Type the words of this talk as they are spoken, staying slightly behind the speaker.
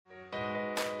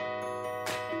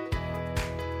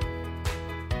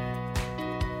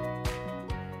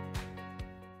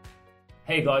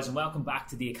Hey guys, and welcome back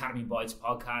to the Academy Bites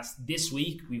podcast. This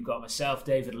week we've got myself,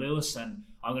 David Lewis, and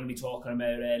I'm going to be talking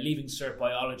about Leaving Cert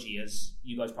Biology. As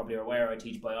you guys probably are aware, I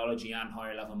teach biology and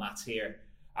higher level maths here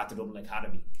at the Dublin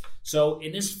Academy. So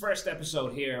in this first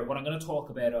episode here, what I'm going to talk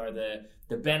about are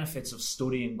the benefits of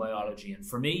studying biology. And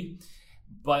for me,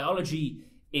 biology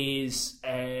is,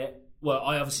 I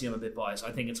obviously am a bit biased.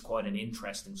 I think it's quite an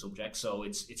interesting subject, so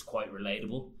it's quite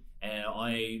relatable.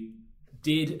 I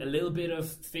did a little bit of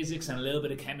physics and a little bit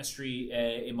of chemistry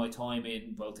in my time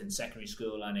in both in secondary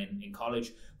school and in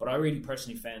college, but I really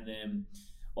personally found them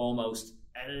almost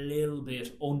a little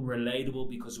bit unrelatable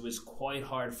because it was quite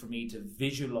hard for me to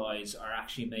visualize or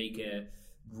actually make a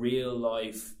real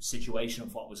life situation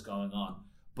of what was going on.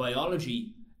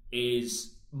 Biology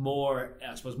is more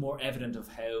evident of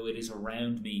how it is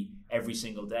around me every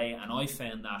single day, and I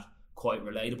found that quite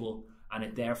relatable. And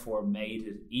it therefore made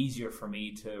it easier for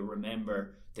me to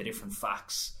remember the different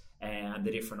facts and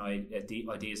the different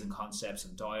ideas and concepts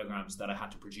and diagrams that I had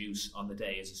to produce on the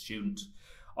day as a student.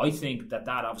 I think that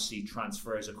obviously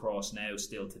transfers across now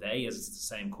still today, as it's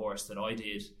the same course that I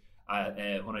did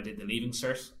when I did the Leaving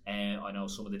Cert. I know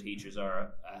some of the teachers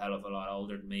are a hell of a lot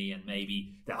older than me and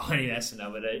maybe they're only less than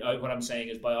now, but what I'm saying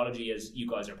is biology, as you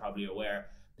guys are probably aware,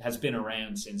 has been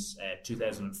around since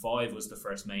 2005 was the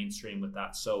first mainstream with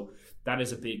that. So that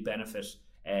is a big benefit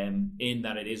in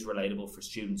that it is relatable for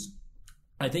students.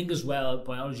 I think as well,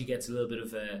 biology gets a little bit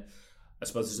of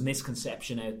there's a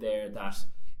misconception out there that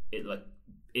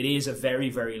it is a very,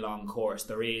 very long course.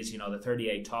 There is, the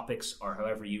 38 topics or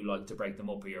however you like to break them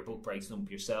up, or your book breaks them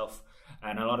up yourself.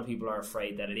 And a lot of people are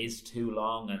afraid that it is too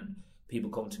long, and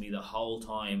people come to me the whole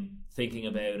time thinking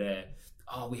about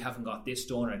we haven't got this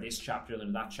done or this chapter done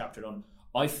or that chapter done.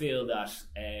 I feel that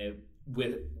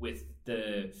with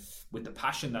the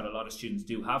passion that a lot of students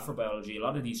do have for biology, a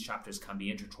lot of these chapters can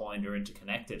be intertwined or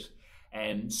interconnected.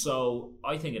 And so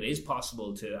I think it is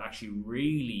possible to actually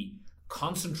really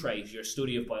concentrate your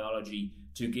study of biology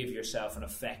to give yourself an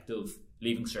effective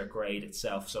Leaving Cert grade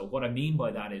itself. So what I mean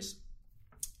by that is,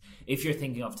 if you're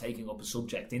thinking of taking up a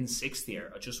subject in sixth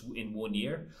year or just in 1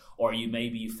 year, or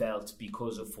you felt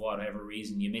because of whatever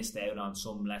reason you missed out on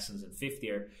some lessons in fifth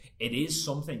year, it is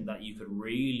something that you could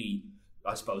really,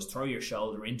 throw your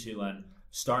shoulder into and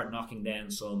start knocking down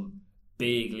some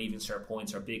big Leaving Cert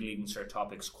points or big Leaving Cert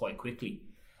topics quite quickly.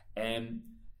 I'm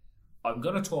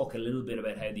going to talk a little bit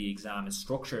about how the exam is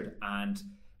structured and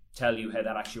tell you how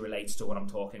that actually relates to what I'm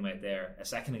talking about there a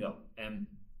second ago.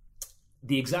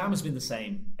 The exam has been the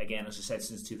same, again, as I said,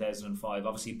 since 2005,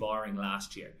 obviously barring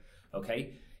last year,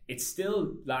 okay? It's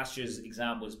still, last year's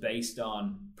exam was based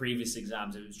on previous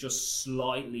exams. It was just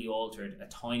slightly altered a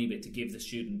tiny bit to give the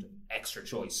student extra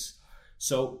choice.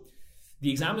 So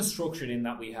the exam is structured in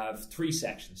that we have three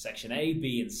sections, section A,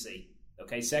 B, and C,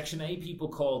 okay? Section A people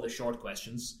call the short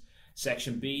questions.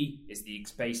 Section B is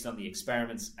based on the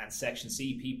experiments, and section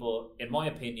C people, in my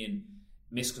opinion,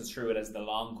 misconstrue it as the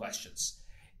long questions.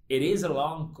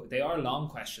 They are long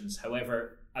questions.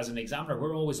 However, as an examiner,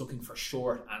 we're always looking for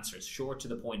short answers, short to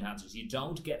the point answers. You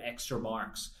don't get extra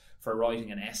marks for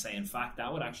writing an essay. In fact,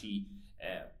 that would actually,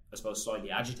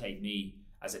 slightly agitate me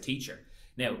as a teacher.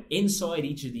 Now, inside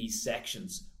each of these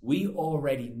sections, we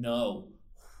already know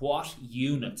what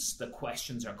units the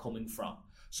questions are coming from.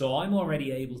 So I'm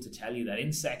already able to tell you that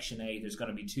in section A, there's going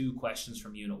to be 2 questions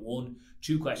from unit 1,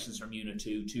 2 questions from unit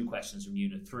 2, 2 questions from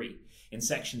unit 3. In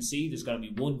section C, there's going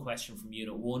to be 1 question from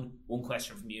unit 1, 1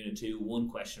 question from unit 2, 1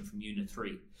 question from unit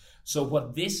 3. So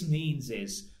what this means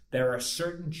is there are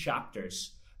certain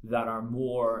chapters that are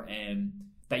more,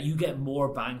 that you get more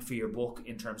bang for your buck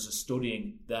in terms of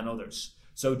studying than others.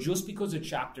 So just because a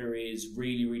chapter is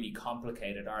really, really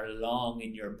complicated or long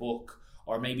in your book,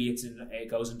 or maybe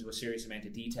it goes into a serious amount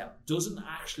of detail, doesn't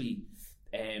actually,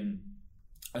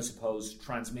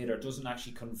 transmit or doesn't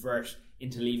actually convert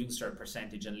into Leaving Cert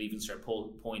percentage and Leaving Cert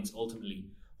points, ultimately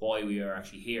why we are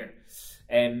actually here.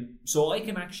 So I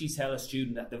can actually tell a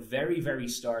student at the very, very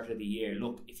start of the year,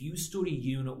 look, if you study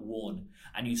Unit 1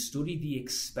 and you study the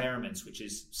experiments, which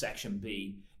is Section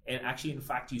B, and actually, in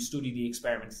fact, you study the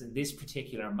experiments in this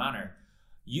particular manner,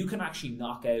 you can actually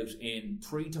knock out in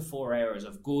 3 to 4 hours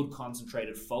of good,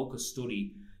 concentrated, focused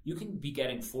study, you can be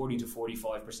getting 40 to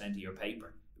 45% of your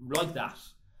paper, like that.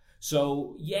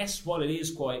 So yes, while it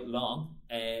is quite long,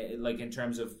 in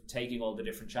terms of taking all the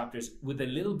different chapters, with a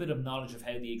little bit of knowledge of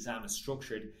how the exam is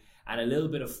structured and a little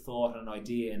bit of thought and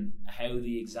idea in how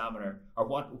the examiner, or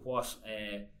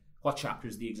what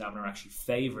chapters the examiner actually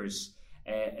favours,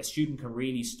 a student can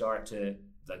really start to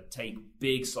take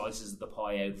big slices of the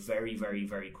pie out very, very,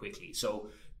 very quickly. So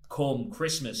come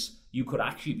Christmas, you could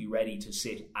actually be ready to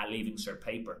sit a Leaving Cert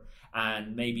paper.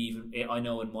 And maybe even, I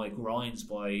know in my grinds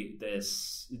by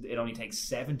this, it only takes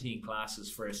 17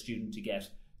 classes for a student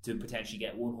to potentially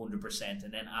get 100%.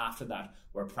 And then after that,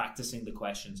 we're practicing the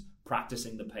questions,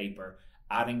 practicing the paper,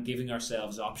 giving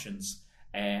ourselves options.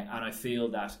 And I feel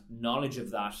that knowledge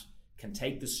of that can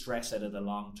take the stress out of the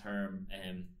long-term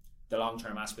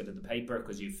aspect of the paper,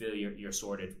 because you feel you're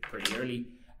sorted pretty early.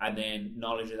 And then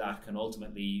knowledge of that can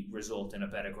ultimately result in a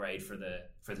better grade for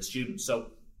the student.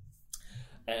 So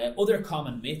other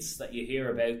common myths that you hear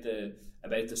about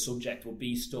the subject will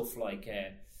be stuff like,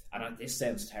 and this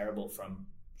sounds terrible from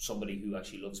somebody who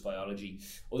actually loves biology.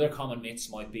 Other common myths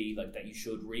might be like that you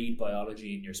should read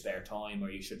biology in your spare time, or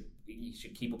you should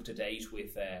keep up to date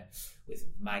with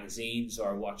magazines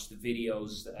or watch the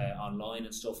videos online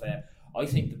and stuff. I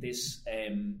think that this,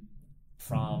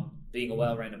 from being a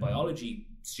well-rounded biology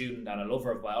student and a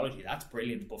lover of biology, that's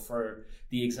brilliant. But for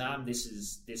the exam, this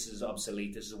is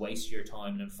obsolete. This is a waste of your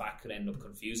time, and in fact could end up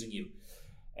confusing you.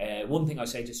 One thing I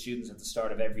say to students at the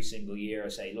start of every single year, I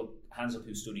say, look, hands up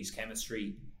who studies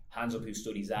chemistry, hands up who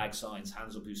studies ag science,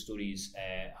 hands up who studies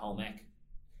home ec.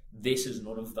 This is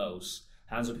none of those.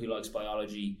 Hands up who likes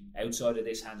biology. Outside of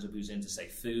this, hands up who's into, say,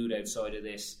 food. Outside of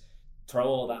this, throw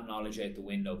all that knowledge out the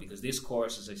window, because this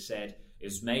course, as I said,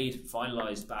 is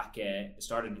finalised back,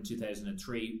 started in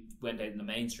 2003, went out in the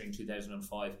mainstream in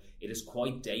 2005. It is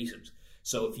quite dated.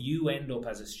 So if you end up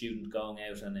as a student going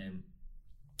out and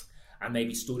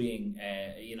maybe studying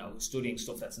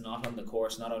stuff that's not on the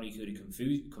course, not only could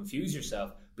you confuse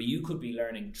yourself, but you could be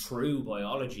learning true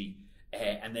biology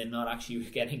and then not actually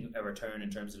getting a return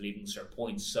in terms of Leaving Cert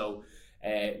points. So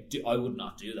I would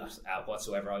not do that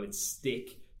whatsoever. I would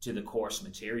stick to the course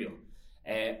material.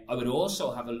 I would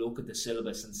also have a look at the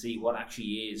syllabus and see what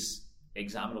actually is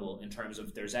examinable, in terms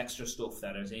of there's extra stuff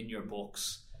that is in your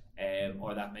books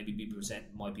or that maybe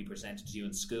might be presented to you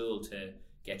in school to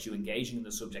get you engaging in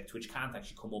the subject, which can't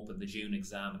actually come up in the June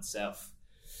exam itself.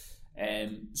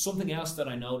 Something else that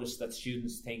I noticed that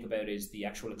students think about is the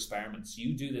actual experiments.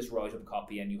 You do this write-up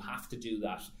copy, and you have to do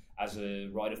that as a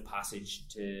rite of passage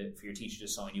for your teacher to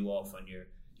sign you off on your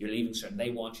Leaving Cert.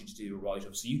 They want you to do the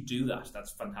write-up, so you do that.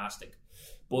 That's fantastic.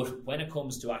 But when it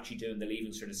comes to actually doing the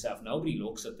Leaving Cert itself, nobody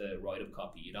looks at the write-up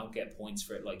copy. You don't get points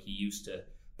for it like you used to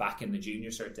back in the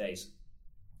Junior Cert days.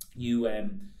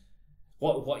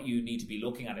 What you need to be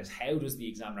looking at is, how does the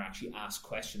examiner actually ask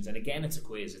questions? And again, it's a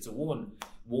quiz. It's a one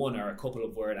or a couple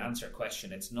of word answer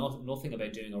question. It's nothing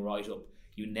about doing a write-up.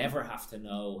 You never have to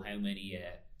know how many,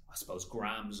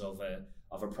 grams of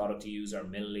a product to use, or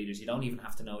milliliters. You don't even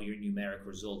have to know your numeric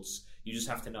results. You just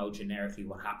have to know generically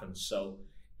what happens. So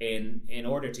in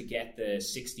order to get the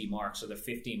 60 marks, or the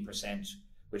 15%,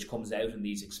 which comes out in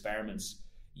these experiments,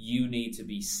 you need to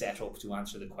be set up to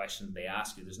answer the questions they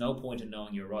ask you. There's no point in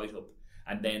knowing your write-up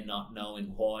and then not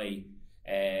knowing why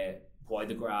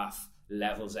the graph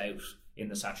levels out in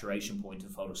the saturation point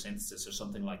of photosynthesis or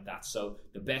something like that. So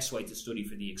the best way to study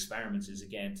for the experiments is,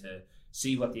 again, to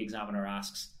see what the examiner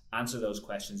asks, answer those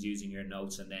questions using your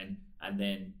notes, and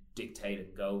then dictate it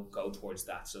and go towards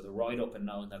that. So the write-up and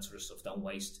knowing that sort of stuff, don't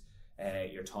waste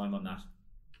your time on that.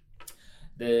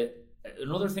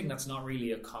 Another thing that's not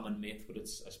really a common myth, but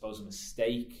it's, I suppose, a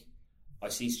mistake I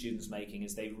see students making,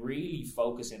 is they really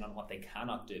focus in on what they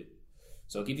cannot do.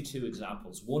 So I'll give you two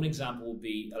examples. One example would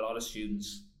be, a lot of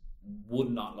students would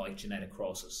not like genetic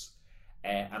crosses.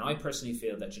 And I personally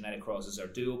feel that genetic crosses are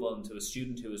doable, and to a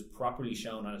student who is properly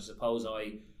shown, and I suppose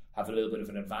I have a little bit of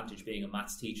an advantage being a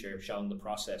maths teacher, showing the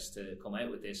process to come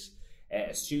out with this,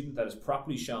 a student that is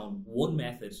properly shown one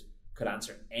method could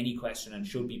answer any question and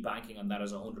should be banking on that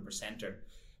as a 100%er.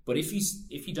 But if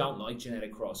you don't like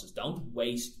genetic crosses, don't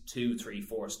waste 2, 3,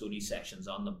 4 study sessions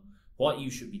on them. What you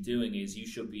should be doing is you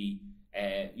should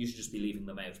just be leaving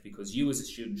them out, because you as a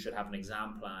student should have an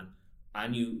exam plan,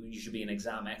 and you should be an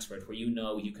exam expert where you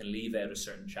know you can leave out a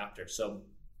certain chapter. So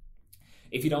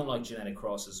if you don't like genetic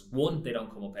crosses, 1, they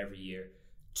don't come up every year.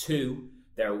 2,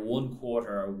 they're 1/4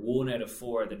 or 1 out of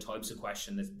 4 the types of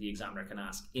question that the examiner can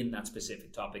ask in that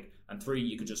specific topic. And 3,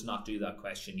 you could just not do that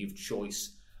question. You have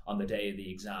choice on the day of the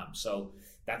exam. So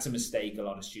that's a mistake a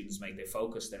lot of students make. They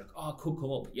focus, they're like, oh, it could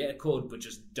come up. Yeah, it could, but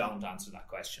just don't answer that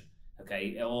question.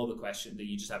 Okay, all the questions that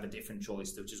you just have a different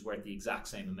choice, which is worth the exact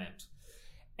same amount.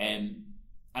 And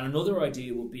another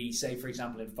idea would be, say, for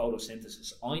example, in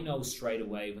photosynthesis, I know straight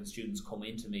away when students come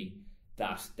into me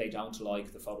that they don't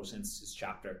like the photosynthesis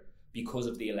chapter because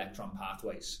of the electron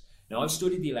pathways. Now, I've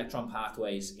studied the electron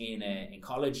pathways in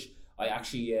college. I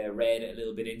actually read a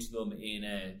little bit into them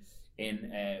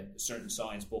in a certain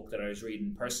science book that I was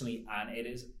reading personally, and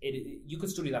you could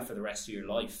study that for the rest of your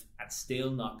life and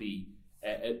still not be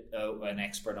an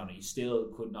expert on it. You still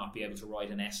could not be able to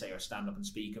write an essay or stand up and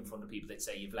speak in front of people that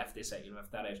say you've left this out, you've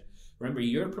left that out. Remember,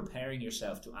 you're preparing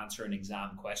yourself to answer an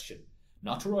exam question,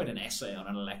 not to write an essay on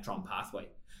an electron pathway.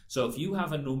 So if you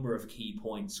have a number of key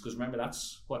points, because remember,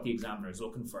 that's what the examiner is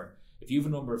looking for. If you have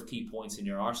a number of key points in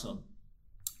your arsenal,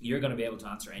 you're going to be able to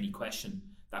answer any question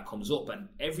that comes up, and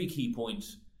every key point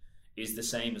is the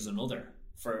same as another.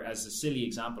 For as a silly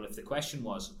example, if the question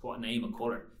was what name a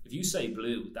colour, if you say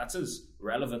blue, that's as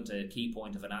relevant a key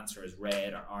point of an answer as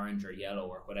red or orange or yellow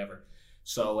or whatever.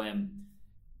 So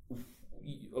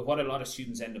what a lot of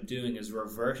students end up doing is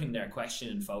reverting their question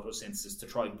in photosynthesis to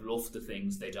try bluff the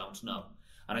things they don't know,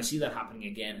 and I see that happening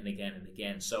again and again and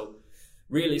again. So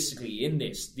realistically, in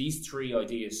these three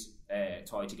ideas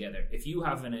tie together. If you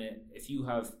have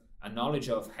a knowledge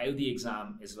of how the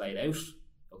exam is laid out,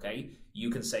 okay, you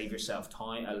can save yourself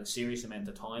time, a serious amount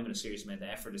of time and a serious amount of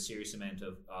effort, a serious amount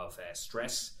of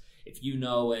stress. If you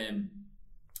know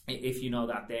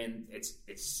that, then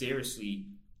it's seriously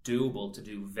doable to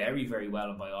do very, very well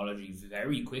in biology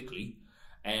very quickly,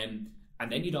 and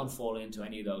then you don't fall into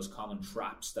any of those common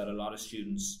traps that a lot of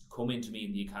students come into me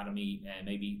in the academy, and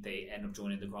maybe they end up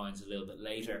joining the grinds a little bit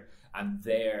later, and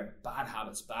their bad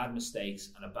habits, bad mistakes,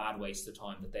 and a bad waste of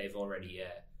time that they've already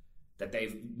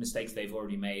mistakes they've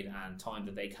already made and time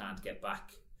that they can't get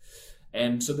back.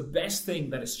 So the best thing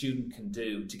that a student can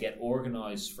do to get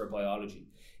organised for biology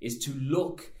is to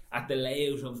look at the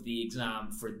layout of the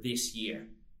exam for this year.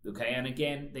 Okay, and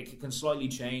again, they can slightly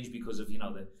change because of the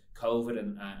COVID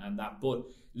and that, but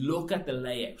look at the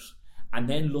layout and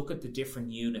then look at the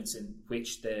different units in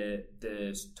which the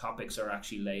topics are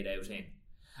actually laid out in,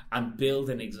 and build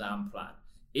an exam plan.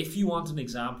 If you want an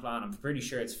exam plan, I'm pretty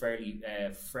sure it's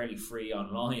fairly free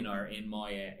online or in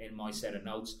my set of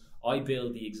notes. I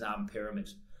build the exam pyramid,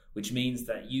 which means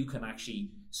that you can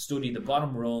actually study the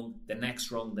bottom rung, the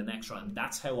next rung, the next rung.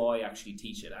 That's how I actually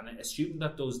teach it. And a student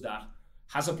that does that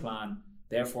has a plan,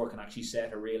 therefore can actually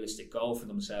set a realistic goal for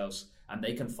themselves, and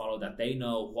they can follow that. They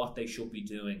know what they should be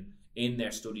doing in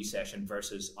their study session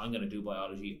versus, I'm going to do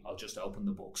biology, I'll just open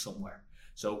the book somewhere.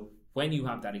 So when you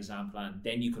have that exam plan,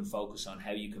 then you can focus on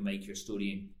how you can make your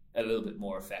studying a little bit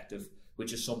more effective,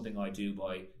 which is something I do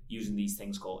by using these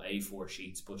things called A4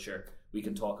 sheets. But sure, we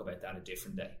can talk about that a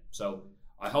different day. So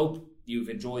I hope you've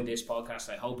enjoyed this podcast.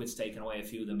 I hope it's taken away a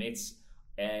few of the myths.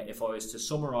 If I was to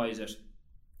summarize it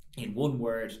in one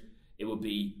word, it would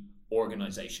be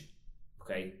organisation.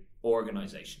 Okay,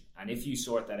 organisation. And if you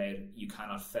sort that out, you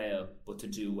cannot fail but to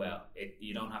do well.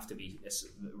 You don't have to be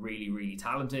really, really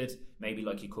talented. Maybe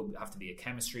like you could have to be a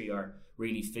chemistry or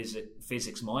really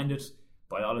physics minded.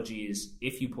 Biology is,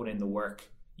 if you put in the work,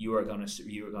 you are going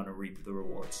to reap the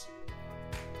rewards.